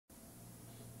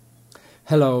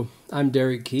Hello, I'm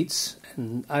Derek Keats,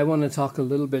 and I want to talk a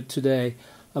little bit today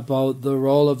about the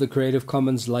role of the Creative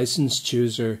Commons license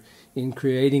chooser in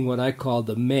creating what I call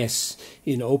the mess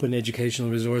in open educational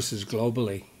resources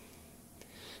globally.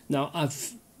 Now,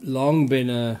 I've long been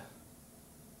a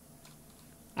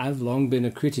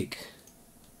critic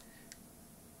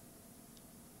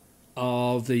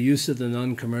of the use of the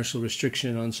non-commercial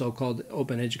restriction on so-called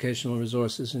open educational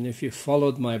resources, and if you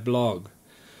followed my blog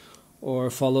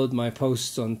or followed my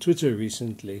posts on Twitter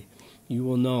recently, you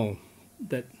will know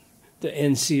that the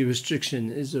NC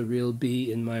restriction is a real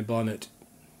bee in my bonnet.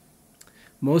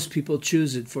 Most people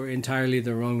choose it for entirely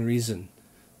the wrong reason.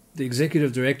 The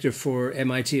executive director for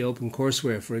MIT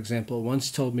OpenCourseWare, for example,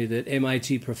 once told me that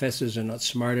MIT professors are not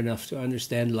smart enough to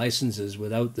understand licenses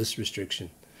without this restriction.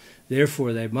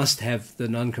 Therefore, they must have the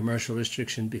non-commercial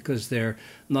restriction because they're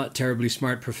not terribly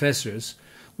smart professors,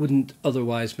 wouldn't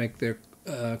otherwise make their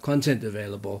content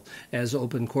available as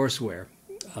OpenCourseWare.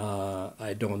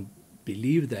 I don't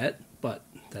believe that, but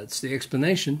that's the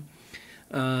explanation.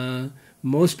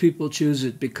 Most people choose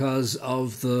it because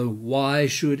of the why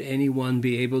should anyone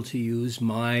be able to use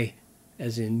my,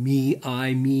 as in me,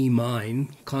 I, me,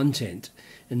 mine content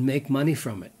and make money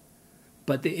from it.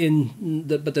 But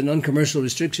the non-commercial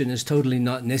restriction is totally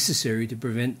not necessary to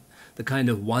prevent the kind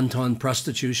of wanton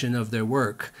prostitution of their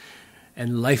work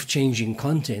and life-changing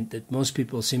content that most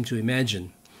people seem to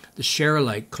imagine. The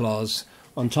share-alike clause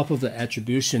on top of the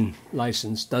attribution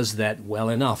license does that well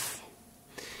enough.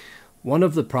 One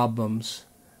of the problems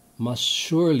must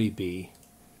surely be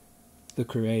the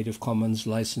Creative Commons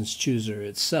license chooser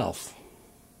itself.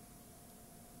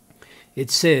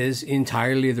 It says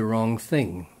entirely the wrong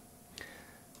thing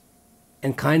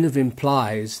and kind of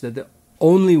implies that the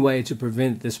only way to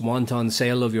prevent this wanton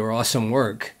sale of your awesome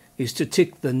work is to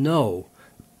tick the no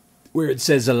where it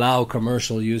says allow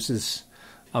commercial uses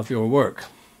of your work.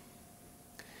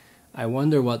 I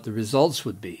wonder what the results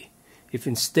would be if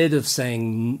instead of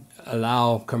saying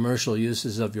allow commercial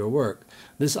uses of your work,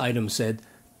 this item said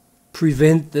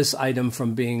prevent this item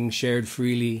from being shared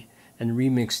freely and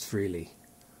remixed freely.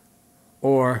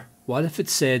 Or what if it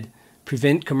said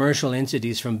prevent commercial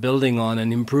entities from building on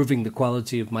and improving the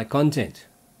quality of my content?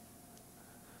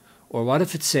 Or what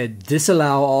if it said,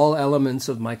 disallow all elements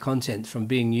of my content from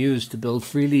being used to build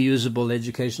freely usable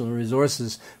educational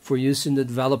resources for use in the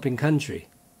developing country?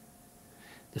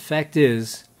 The fact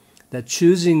is that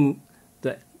choosing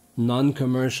the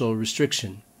non-commercial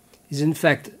restriction is in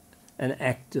fact an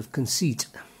act of conceit.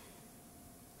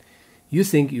 You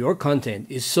think your content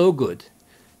is so good,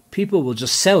 people will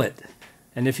just sell it.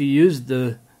 And if you use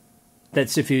the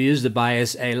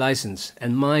bias A license,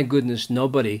 and my goodness,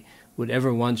 nobody would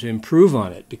ever want to improve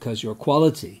on it because your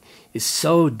quality is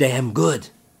so damn good.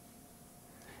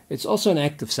 It's also an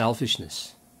act of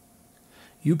selfishness.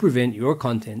 You prevent your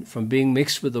content from being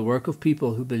mixed with the work of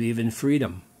people who believe in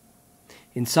freedom.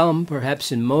 In some,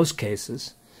 perhaps in most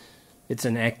cases, it's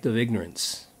an act of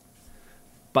ignorance.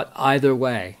 But either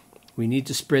way, we need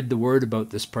to spread the word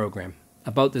about this program,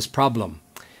 about this problem,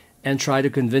 and try to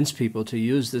convince people to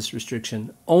use this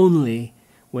restriction only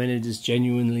when it is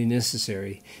genuinely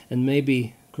necessary. And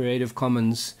maybe Creative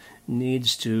Commons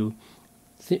needs to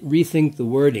rethink the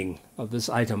wording of this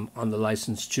item on the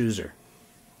license chooser.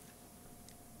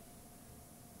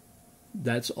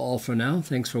 That's all for now.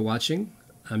 Thanks for watching.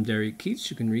 I'm Derek Keats.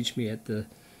 You can reach me at the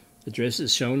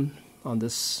addresses shown on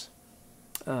this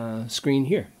screen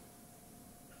here.